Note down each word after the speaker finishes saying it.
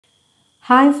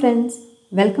Hi friends,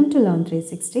 welcome to Learn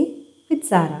 360 with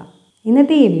Sarah.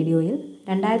 ഇന്നത്തെ ഈ വീഡിയോയിൽ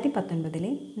 2019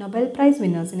 നൊബേൽ പ്രൈസ്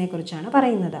വിന്നേഴ്സിനെ കുറിച്ചാണ്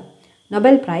പറയുന്നത്.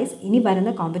 നൊബേൽ പ്രൈസ് ഇനി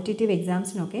വരുന്ന കോമ്പറ്റേറ്റീവ്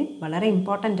എക്സാംസിനൊക്കെ വളരെ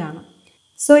ഇമ്പോർട്ടൻ്റ് ആണ്.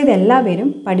 സോ ഇതെല്ലാവരും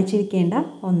പഠിച്ചിരിക്കേണ്ട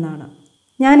ഒന്നാണ്.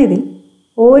 ഞാനിതിൽ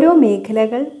ഓരോ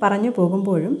മേഖലകൾ പറഞ്ഞു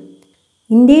പോകുമ്പോഴും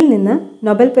ഇന്ത്യയിൽ നിന്ന്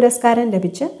നൊബേൽ പുരസ്കാരം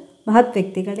ലഭിച്ച മഹത്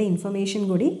വ്യക്തികളുടെ ഇൻഫർമേഷൻ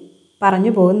കൂടി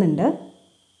പറഞ്ഞു പോകുന്നുണ്ട്.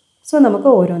 സോ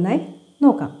നമുക്ക് ഓരോന്നായി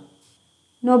നോക്കാം.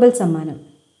 നോബൽ സമ്മാനം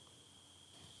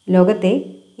ലോകത്തെ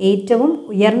ഏറ്റവും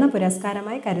ഉയർന്ന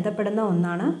പുരസ്കാരമായി കരുതപ്പെടുന്ന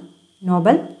ഒന്നാണ്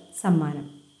നോബൽ സമ്മാനം.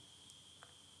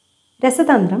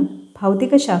 രസതന്ത്രം,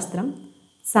 ഭൗതികശാസ്ത്രം,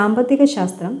 സാമ്പത്തിക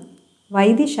ശാസ്ത്രം,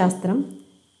 വൈദ്യശാസ്ത്രം,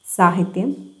 സാഹിത്യം,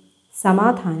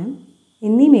 സമാധാനം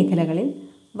എന്നീ മേഖലകളിൽ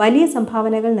വലിയ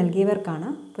സംഭാവനകൾ നൽകിയവർക്കാണ്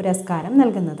പുരസ്കാരം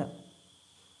നൽകുന്നത്.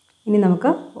 ഇനി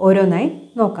നമുക്ക് ഓരോന്നായി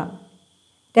നോക്കാം.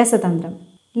 രസതന്ത്രം,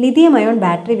 ലിഥിയം അയോൺ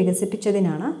ബാറ്ററി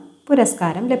വികസിപ്പിച്ചതിനാണ്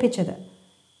പുരസ്കാരം ലഭിച്ചത്.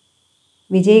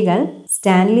 വിജയികൾ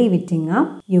Stanley വിറ്റിംഗാം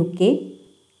UK,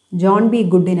 John B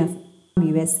ഗുഡിനഫ്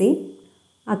USA,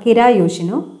 Akira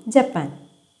യോഷിനോ Japan.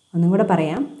 ഒന്നും കൂടെ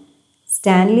പറയാം.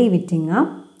 Stanley വിറ്റിംഗാം,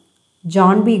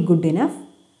 John B ഗുഡിനഫ്,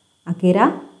 Akira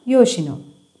യോഷിനോ.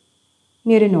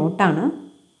 ഇനിയൊരു നോട്ടാണ്.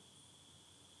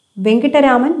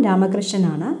 വെങ്കിട്ടരാമൻ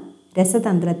രാമകൃഷ്ണനാണ്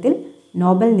രസതന്ത്രത്തിൽ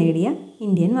നോബൽ നേടിയ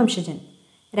ഇന്ത്യൻ വംശജൻ.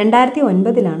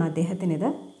 2009 അദ്ദേഹത്തിനിത്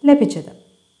ലഭിച്ചത്.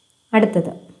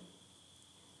 അടുത്തത്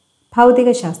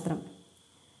ഭൗതികശാസ്ത്രം.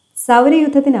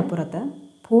 സൗരയൂഥത്തിനപ്പുറത്ത്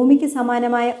ഭൂമിക്ക്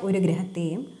സമാനമായ ഒരു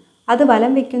ഗ്രഹത്തെയും അത്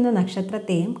വലം വയ്ക്കുന്ന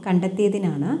നക്ഷത്രത്തെയും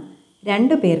കണ്ടെത്തിയതിനാണ്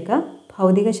 2 പേർക്ക്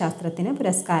ഭൗതികശാസ്ത്രത്തിന്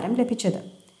പുരസ്കാരം ലഭിച്ചത്.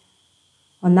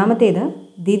 ഒന്നാമത്തേത്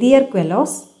ദിദിയർ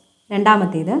ക്വെലോസ്,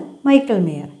 രണ്ടാമത്തേത് മൈക്കിൾ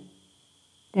മേയർ.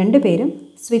 2 പേരും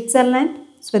സ്വിറ്റ്സർലാൻഡ്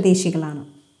സ്വദേശികളാണ്.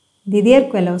 Didier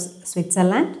ക്വെലോസ്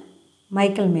Switzerland,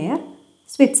 Michael mayor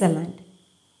Switzerland.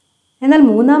 എന്നാൽ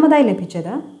മൂന്നാമതായി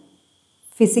ലഭിച്ചത്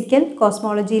ഫിസിക്കൽ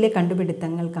കോസ്മോളജിയിലെ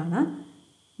കണ്ടുപിടുത്തങ്ങൾക്കാണ്.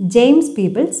 James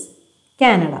Peebles,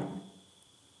 Canada.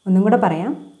 ഒന്നും കൂടെ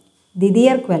പറയാം.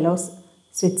 Didier ക്വെലോസ്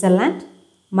Switzerland,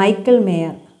 Michael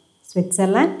mayor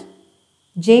Switzerland,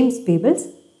 James Peebles,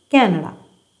 Canada.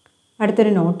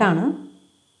 അടുത്തൊരു നോട്ടാണ്.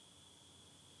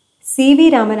 CV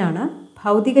രാമനാണ്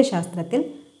ഭൗതികശാസ്ത്രത്തിൽ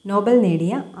നോബൽ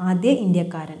നേടിയ ആദ്യ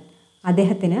ഇന്ത്യക്കാരൻ.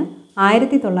 അദ്ദേഹത്തിന്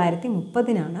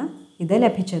 1930 ഇത്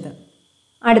ലഭിച്ചത്.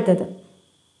 അടുത്തത്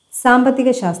സാമ്പത്തിക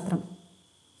ശാസ്ത്രം.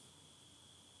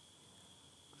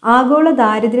 ആഗോള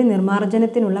ദാരിദ്ര്യ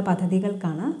നിർമ്മാർജ്ജനത്തിനുള്ള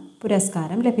പദ്ധതികൾക്കാണ്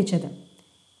പുരസ്കാരം ലഭിച്ചത്.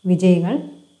 വിജയികൾ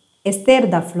Esther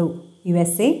ദഫ്ലു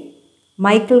USA,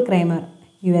 Michael ക്രേമർ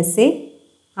USA,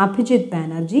 Abhijit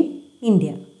Banerjee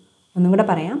India. ഒന്നും കൂടെ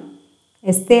പറയാം.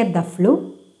 Esther ദഫ്ലു,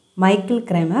 Michael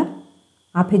ക്രേമർ,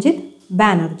 Abhijit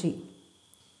Banerjee.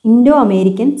 Indo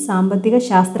American സാമ്പത്തിക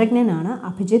ശാസ്ത്രജ്ഞനാണ്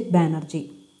അഭിജിത് ബാനർജി.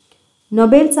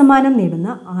 നൊബേൽ സമ്മാനം നേടുന്ന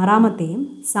 6ാമത്തെയും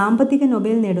സാമ്പത്തിക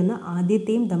നൊബേൽ നേടുന്ന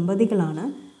ആദ്യത്തെയും ദമ്പതികളാണ്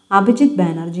അഭിജിത്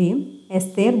ബാനർജിയും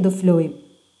എസ്തേർ ദുഫ്ലോയും.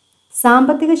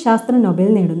 സാമ്പത്തിക ശാസ്ത്ര നൊബേൽ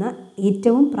നേടുന്ന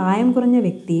ഏറ്റവും പ്രായം കുറഞ്ഞ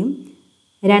വ്യക്തിയും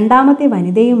 2ാമത്തെ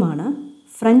വനിതയുമാണ്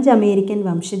ഫ്രഞ്ച് അമേരിക്കൻ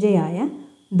വംശജയായ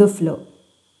ദുഫ്ലോ.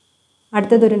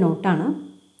 അടുത്തതൊരു നോട്ടാണ്.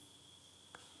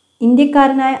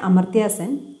 ഇന്ത്യക്കാരനായ അമർത്യ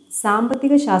സെൻ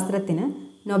സാമ്പത്തിക ശാസ്ത്രത്തിന്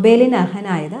നൊബേലിന്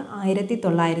അർഹനായത്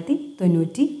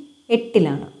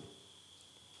 1998.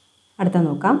 അടുത്ത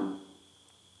നോക്കാം.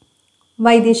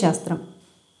 വൈദ്യശാസ്ത്രം.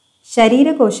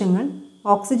 ശരീരകോശങ്ങൾ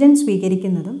ഓക്സിജൻ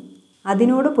സ്വീകരിക്കുന്നതും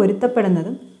അതിനോട്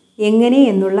പൊരുത്തപ്പെടുന്നതും എങ്ങനെ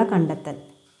എന്നുള്ള കണ്ടെത്തൽ.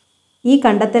 ഈ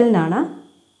കണ്ടെത്തലിനാണ്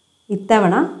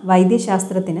ഇത്തവണ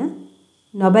വൈദ്യശാസ്ത്രത്തിന്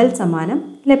നൊബേൽ സമ്മാനം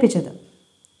ലഭിച്ചത്.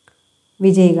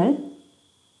 വിജയികൾ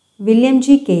William G.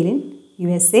 Keilin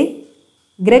USA,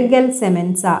 Greg L.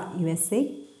 സെമൻസ USA,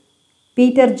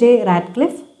 Peter J.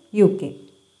 Radcliffe UK.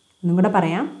 ഒന്നും കൂടെ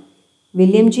പറയാം.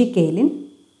 William G. Keilin,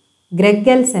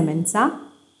 Greg L. സെമൻസ,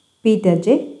 Peter J.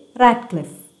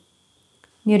 Radcliffe.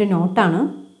 ഇനിയൊരു നോട്ടാണ്.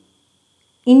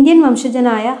 ഇന്ത്യൻ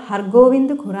വംശജനായ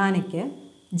ഹർഗോവിന്ദ് ഖുറാനയ്ക്ക്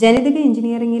ജനിതക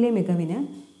എഞ്ചിനീയറിംഗിലെ മികവിന്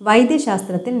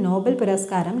വൈദ്യശാസ്ത്രത്തിൽ നോബൽ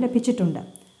പുരസ്കാരം ലഭിച്ചിട്ടുണ്ട്.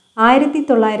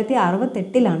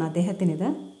 1968 അദ്ദേഹത്തിനിത്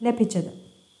ലഭിച്ചത്.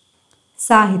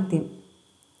 സാഹിത്യം.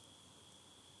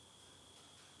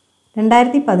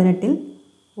 2018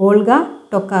 Olga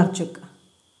ടൊക്കാർചുക്,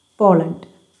 Poland.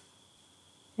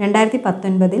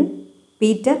 2019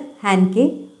 Peter Handke,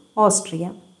 Austria.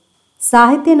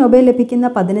 സാഹിത്യ നൊബേൽ ലഭിക്കുന്ന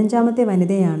 15ാമത്തെ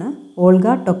വനിതയാണ് ഓൾഗ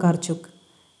ടൊക്കാർചുക്.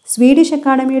 സ്വീഡിഷ്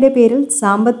അക്കാഡമിയുടെ പേരിൽ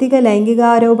സാമ്പത്തിക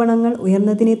ലൈംഗികാരോപണങ്ങൾ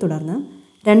ഉയർന്നതിനെ തുടർന്ന്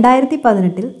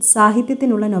 2018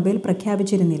 സാഹിത്യത്തിനുള്ള നൊബേൽ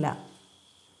പ്രഖ്യാപിച്ചിരുന്നില്ല.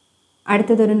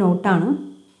 അടുത്തതൊരു നോട്ടാണ്.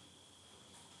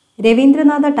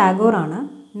 രവീന്ദ്രനാഥ ടാഗോറാണ്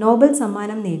നോബൽ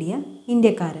സമ്മാനം നേടിയ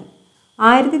ഇന്ത്യക്കാരൻ.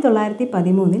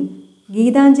 1913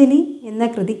 ഗീതാഞ്ജലി എന്ന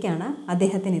കൃതിക്കാണ്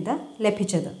അദ്ദേഹത്തിന് ഇത്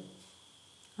ലഭിച്ചത്.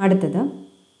 അടുത്തത്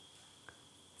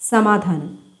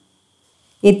സമാധാനം.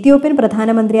 എത്യോപ്യൻ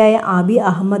പ്രധാനമന്ത്രിയായ ആബി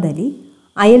അഹമ്മദ് അലി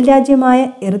അയൽരാജ്യമായ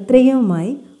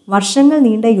എറിത്രയുമായി വർഷങ്ങൾ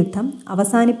നീണ്ട യുദ്ധം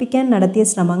അവസാനിപ്പിക്കാൻ നടത്തിയ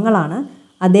ശ്രമങ്ങളാണ്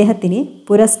അദ്ദേഹത്തിനെ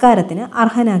പുരസ്കാരത്തിന്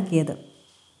അർഹനാക്കിയത്.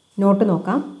 നോട്ട്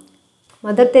നോക്കാം.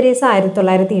 Mother Teresa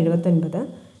 1979,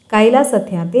 Kailas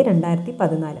Satyarthi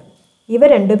 2014. ഇവ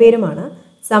രണ്ടുപേരുമാണ്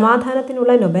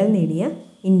സമാധാനത്തിനുള്ള നൊബേൽ നേടിയ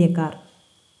ഇന്ത്യക്കാർ.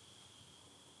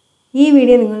 ഈ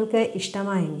വീഡിയോ നിങ്ങൾക്ക്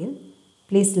ഇഷ്ടമായെങ്കിൽ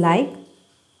please like,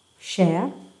 share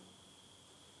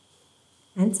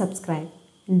and subscribe.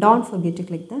 Don't forget to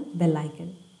click the bell icon.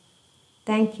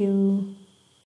 Thank you.